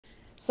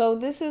So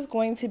this is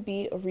going to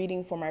be a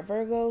reading for my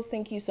Virgos.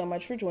 Thank you so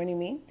much for joining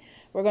me.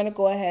 We're going to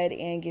go ahead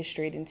and get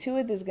straight into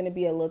it. This is going to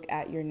be a look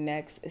at your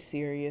next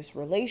serious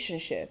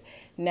relationship.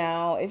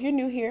 Now, if you're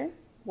new here,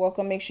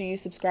 welcome. Make sure you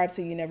subscribe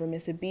so you never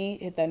miss a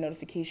beat. Hit that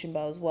notification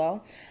bell as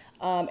well.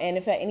 And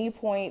if at any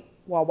point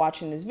while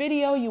watching this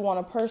video you want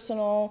a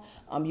personal,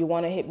 you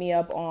want to hit me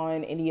up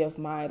on any of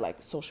my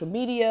social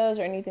medias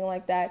or anything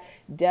like that,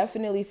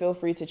 definitely feel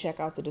free to check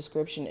out the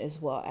description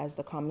as well as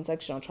the comment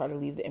section. I'll try to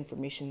leave the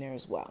information there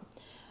as well.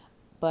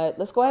 But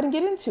let's go ahead and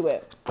get into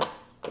it.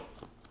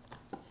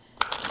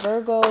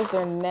 Virgos,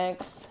 their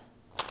next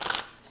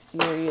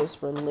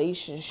serious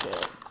relationship.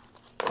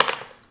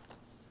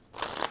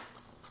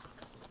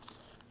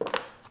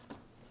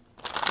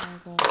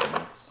 Virgos,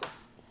 next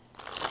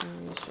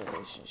serious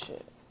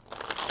relationship.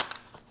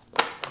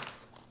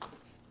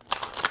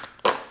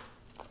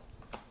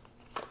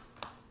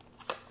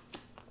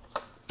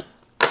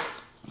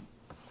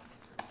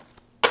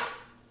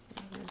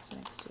 Virgos,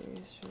 next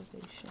serious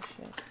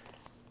relationship.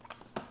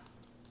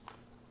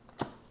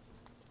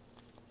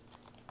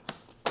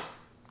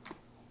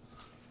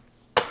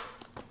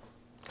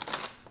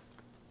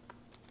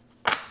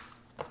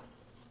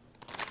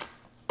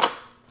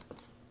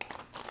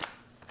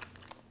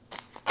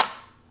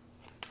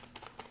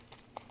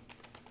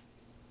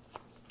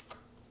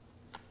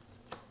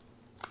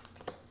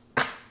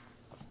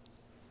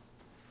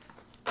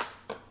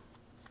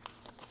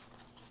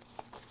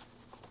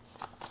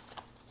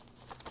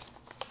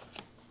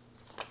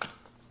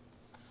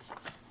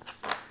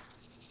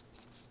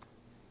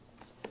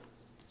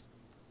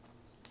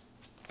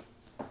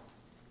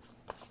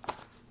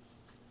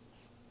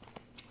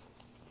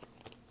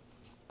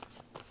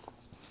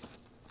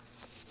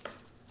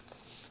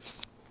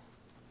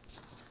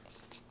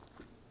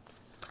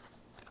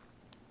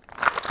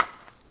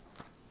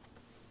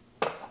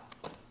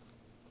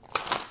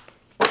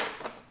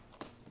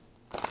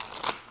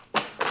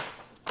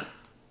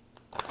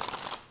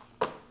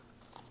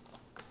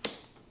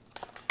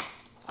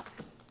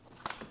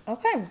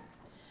 Okay,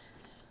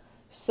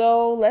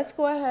 so let's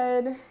go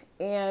ahead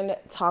and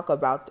talk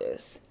about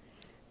this.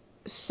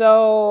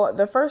 So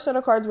the first set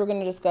of cards we're going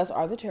to discuss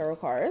are the tarot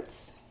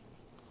cards.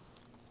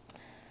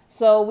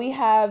 So we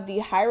have the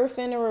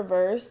Hierophant in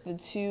reverse,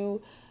 the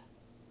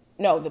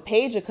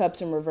Page of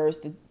Cups in reverse,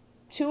 the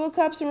Two of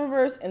Cups in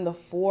reverse, and the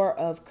Four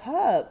of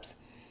Cups.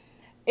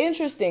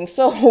 Interesting.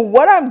 So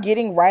what I'm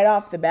getting right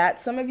off the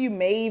bat, some of you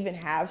may even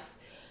have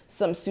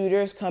some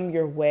suitors come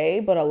your way,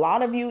 but a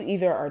lot of you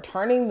either are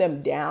turning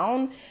them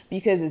down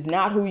because it's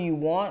not who you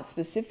want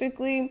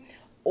specifically,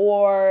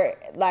 or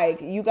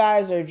you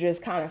guys are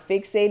just kind of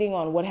fixating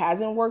on what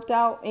hasn't worked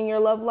out in your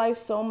love life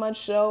so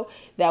much so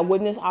that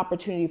when this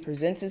opportunity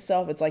presents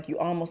itself, it's like you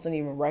almost don't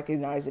even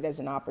recognize it as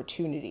an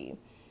opportunity.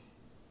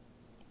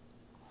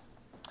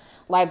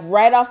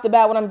 Right off the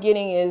bat, what I'm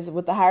getting is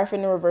with the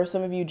Hierophant in reverse,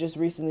 some of you just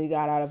recently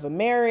got out of a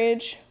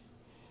marriage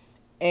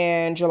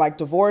and you're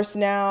divorced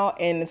now,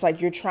 and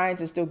it's you're trying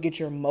to still get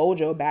your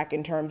mojo back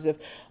in terms of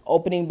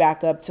opening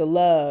back up to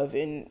love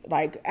and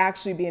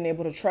actually being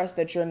able to trust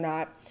that you're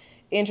not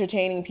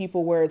entertaining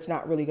people where it's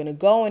not really going to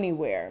go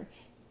anywhere.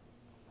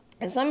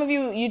 And some of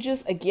you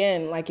just,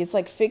 again, it's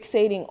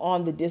fixating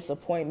on the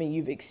disappointment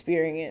you've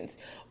experienced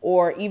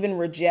or even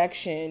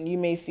rejection you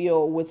may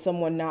feel with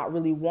someone not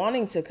really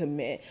wanting to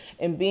commit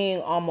and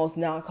being almost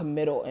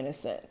non-committal in a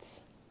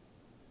sense.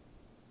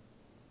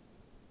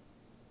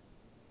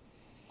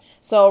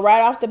 So right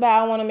off the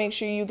bat, I want to make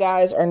sure you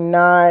guys are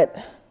not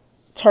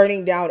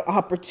turning down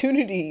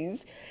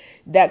opportunities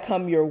that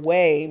come your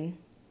way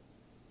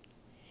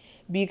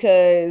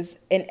because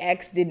an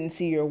ex didn't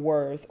see your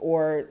worth,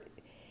 or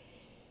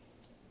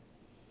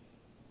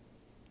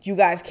you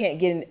guys can't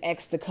get an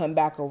ex to come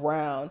back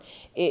around.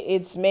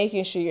 It's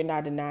making sure you're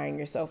not denying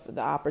yourself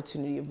the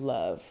opportunity of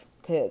love,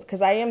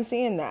 because I am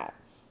seeing that.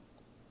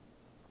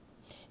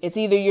 It's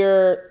either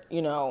you're,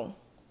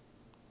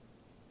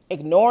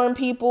 ignoring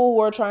people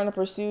who are trying to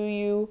pursue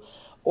you,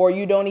 or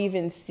you don't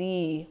even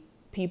see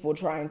people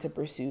trying to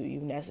pursue you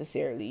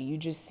necessarily. You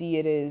just see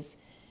it as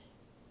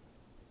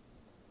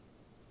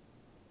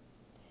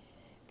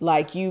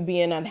you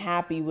being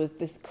unhappy with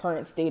this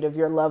current state of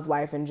your love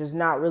life and just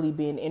not really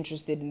being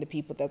interested in the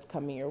people that's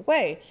coming your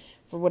way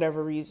for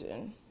whatever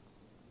reason.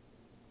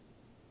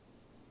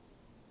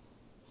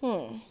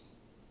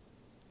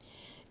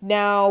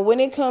 Now, when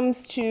it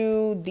comes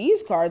to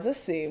these cards, let's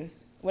see.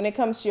 When it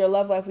comes to your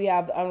love life, we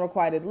have the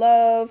Unrequited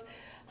Love,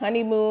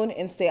 Honeymoon,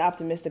 and Stay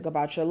Optimistic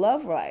about your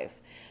love life.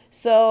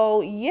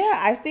 So, yeah,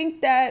 I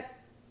think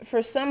that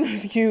for some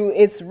of you,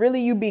 it's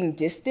really you being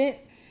distant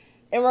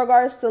in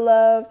regards to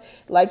love.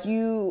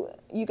 You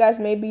guys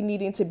may be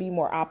needing to be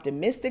more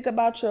optimistic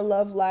about your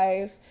love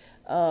life,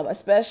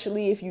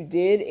 especially if you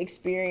did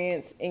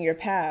experience in your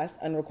past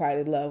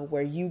unrequited love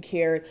where you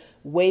cared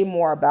way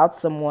more about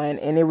someone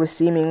and it was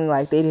seemingly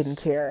like they didn't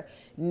care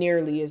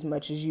nearly as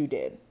much as you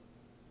did.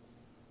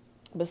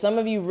 But some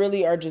of you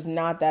really are just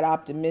not that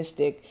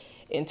optimistic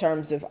in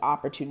terms of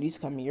opportunities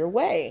coming your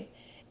way.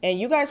 And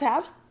you guys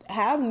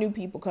have new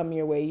people coming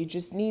your way. You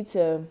just need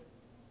to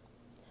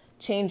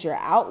change your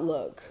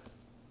outlook.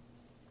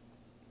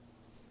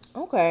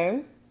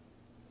 Okay.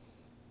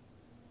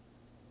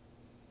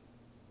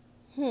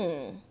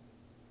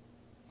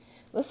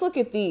 Let's look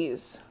at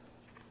these.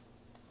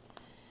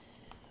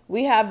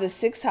 We have the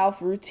 6th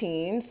house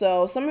routine.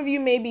 So some of you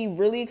may be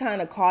really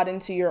kind of caught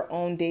into your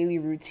own daily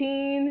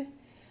routine,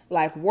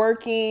 like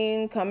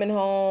working, coming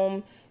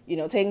home, you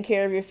know, taking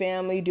care of your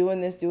family,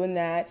 doing this, doing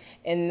that.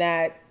 And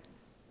that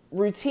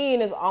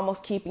routine is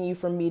almost keeping you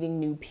from meeting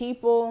new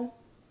people.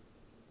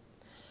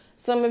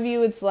 Some of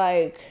you, it's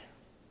like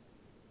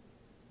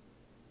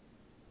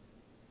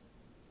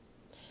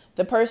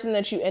the person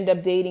that you end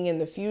up dating in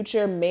the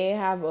future may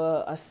have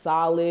a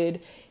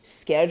solid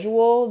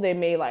schedule. They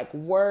may like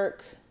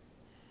work,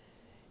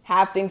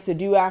 have things to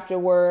do after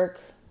work,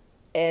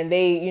 and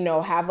they, you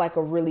know, have like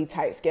a really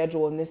tight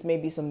schedule. And this may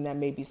be something that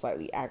may be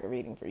slightly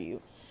aggravating for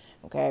you.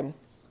 Okay.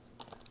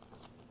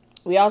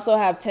 We also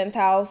have 10th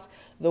house,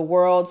 the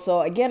world.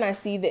 So again, I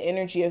see the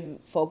energy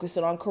of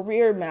focusing on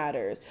career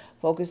matters,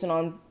 focusing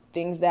on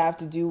things that have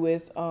to do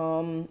with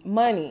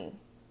money,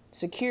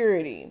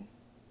 security.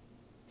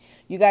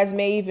 You guys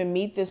may even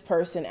meet this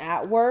person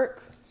at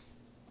work.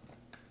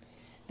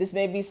 This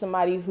may be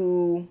somebody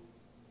who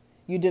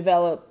you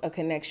develop a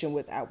connection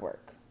with at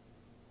work.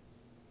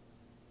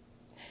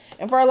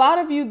 And for a lot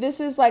of you,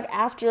 this is like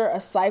after a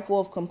cycle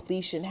of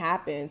completion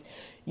happens,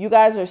 you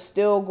guys are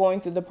still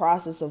going through the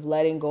process of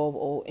letting go of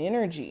old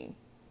energy.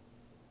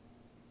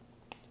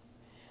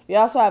 We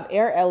also have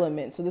air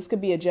elements. So this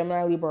could be a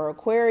Gemini, Libra, or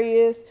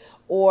Aquarius,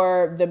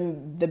 or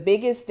the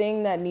biggest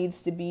thing that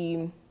needs to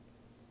be,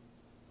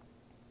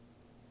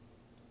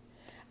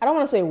 I don't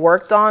want to say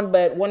worked on,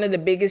 but one of the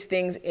biggest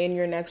things in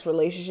your next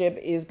relationship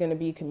is going to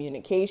be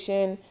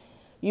communication.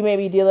 You may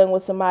be dealing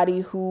with somebody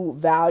who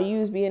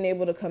values being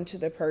able to come to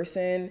the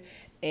person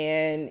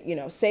and, you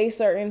know, say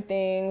certain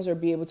things or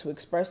be able to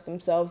express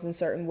themselves in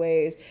certain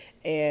ways.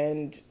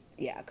 And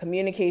yeah,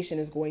 communication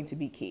is going to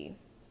be key.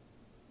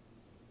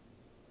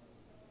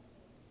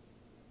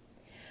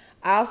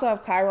 I also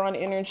have Chiron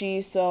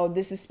energy, so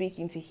this is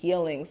speaking to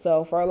healing.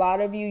 So for a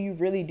lot of you, you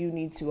really do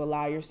need to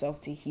allow yourself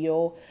to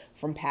heal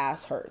from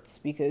past hurts,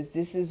 because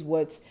this is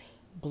what's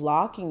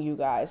blocking you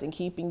guys and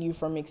keeping you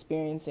from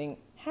experiencing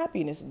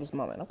happiness at this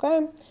moment,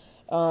 okay?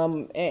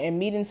 And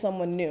meeting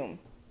someone new.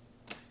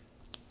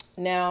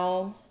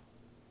 Now,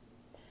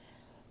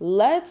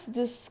 let's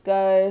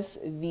discuss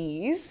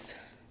these.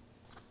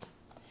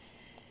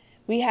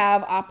 We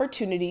have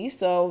opportunity.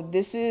 So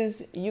this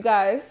is you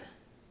guys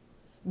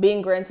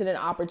being granted an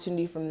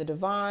opportunity from the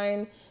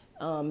divine.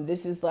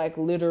 This is like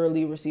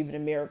literally receiving a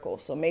miracle.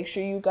 So make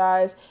sure you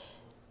guys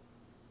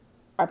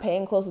are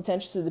paying close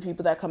attention to the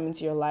people that come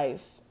into your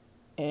life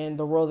and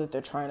the role that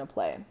they're trying to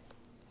play.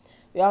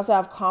 We also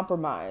have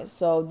compromise.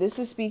 So this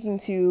is speaking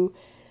to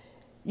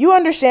you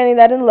understanding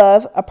that in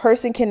love, a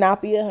person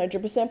cannot be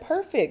 100%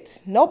 perfect.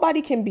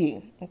 Nobody can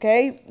be,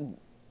 okay?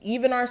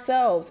 Even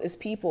ourselves as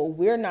people,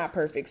 we're not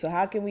perfect. So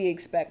how can we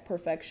expect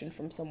perfection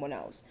from someone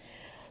else?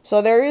 So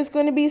there is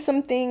going to be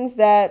some things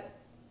that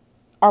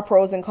are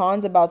pros and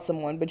cons about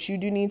someone, but you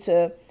do need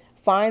to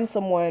find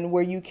someone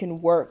where you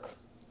can work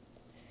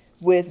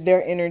with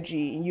their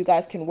energy and you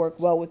guys can work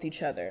well with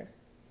each other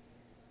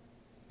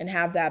and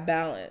have that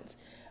balance.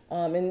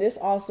 And this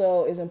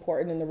also is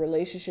important in the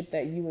relationship,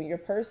 that you and your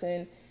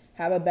person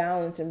have a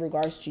balance in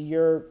regards to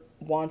your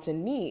wants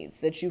and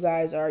needs, that you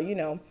guys are, you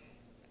know,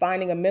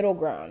 finding a middle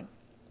ground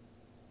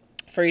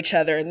for each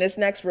other. And this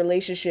next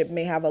relationship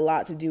may have a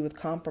lot to do with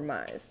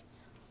compromise.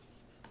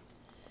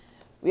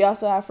 We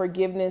also have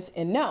forgiveness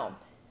and no.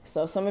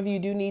 So some of you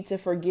do need to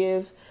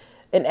forgive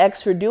an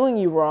ex for doing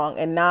you wrong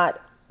and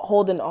not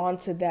holding on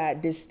to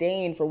that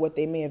disdain for what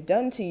they may have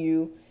done to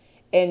you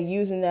and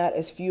using that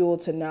as fuel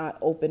to not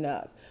open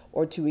up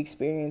or to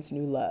experience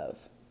new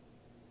love.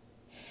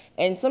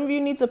 And some of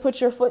you need to put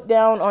your foot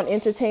down on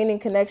entertaining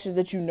connections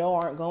that you know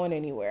aren't going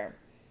anywhere.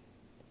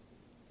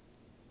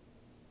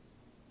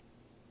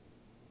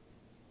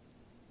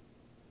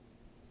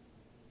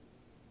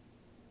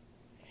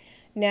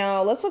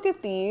 Now, let's look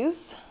at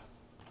these.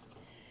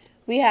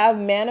 We have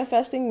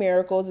manifesting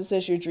miracles. It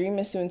says your dream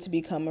is soon to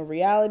become a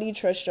reality.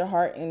 Trust your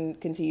heart and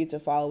continue to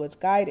follow its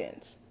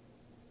guidance.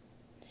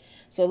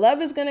 So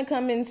love is going to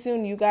come in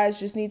soon. You guys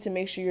just need to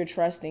make sure you're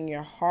trusting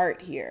your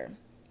heart here.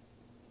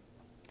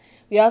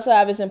 We also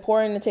have, it's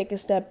important to take a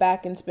step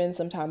back and spend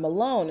some time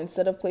alone.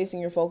 Instead of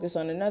placing your focus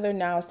on another,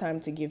 now it's time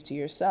to give to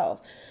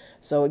yourself.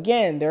 So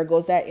again, there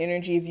goes that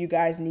energy of you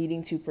guys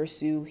needing to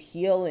pursue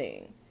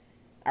healing.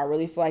 I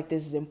really feel like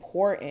this is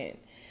important.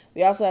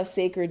 We also have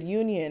sacred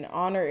union.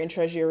 Honor and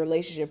treasure your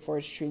relationship, for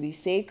it's truly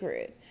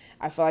sacred.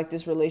 I feel like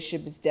this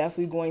relationship is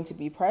definitely going to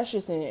be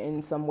precious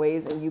in some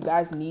ways, and you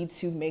guys need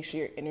to make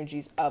sure your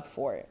energy's up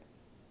for it.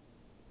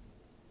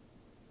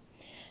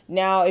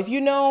 Now, if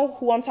you know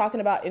who I'm talking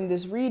about in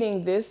this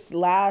reading, this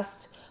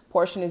last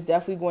portion is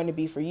definitely going to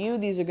be for you.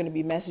 These are going to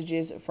be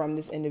messages from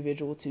this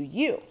individual to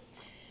you.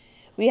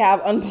 We have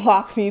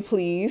unblock me,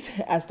 please,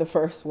 as the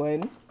first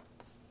one.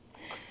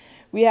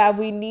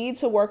 We need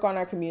to work on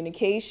our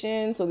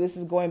communication. So this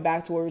is going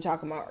back to what we were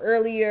talking about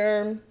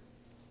earlier,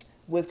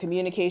 with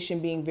communication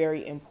being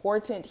very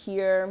important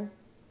here.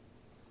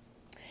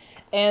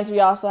 And we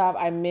also have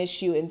I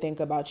miss you and think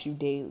about you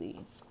daily.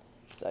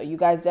 So you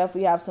guys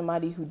definitely have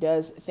somebody who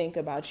does think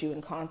about you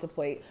and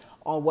contemplate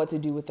on what to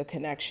do with the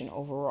connection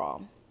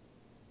overall.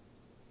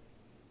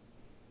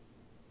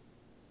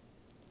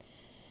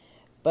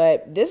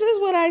 But this is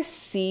what I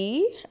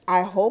see.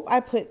 I hope I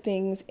put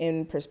things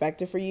in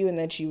perspective for you and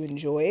that you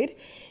enjoyed.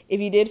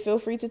 If you did, feel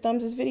free to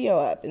thumbs this video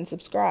up and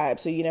subscribe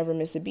so you never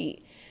miss a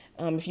beat.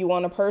 If you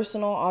want a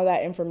personal, all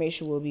that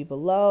information will be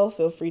below.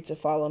 Feel free to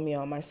follow me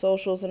on my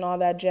socials and all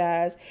that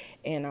jazz.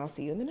 And I'll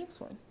see you in the next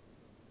one.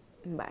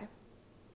 Bye.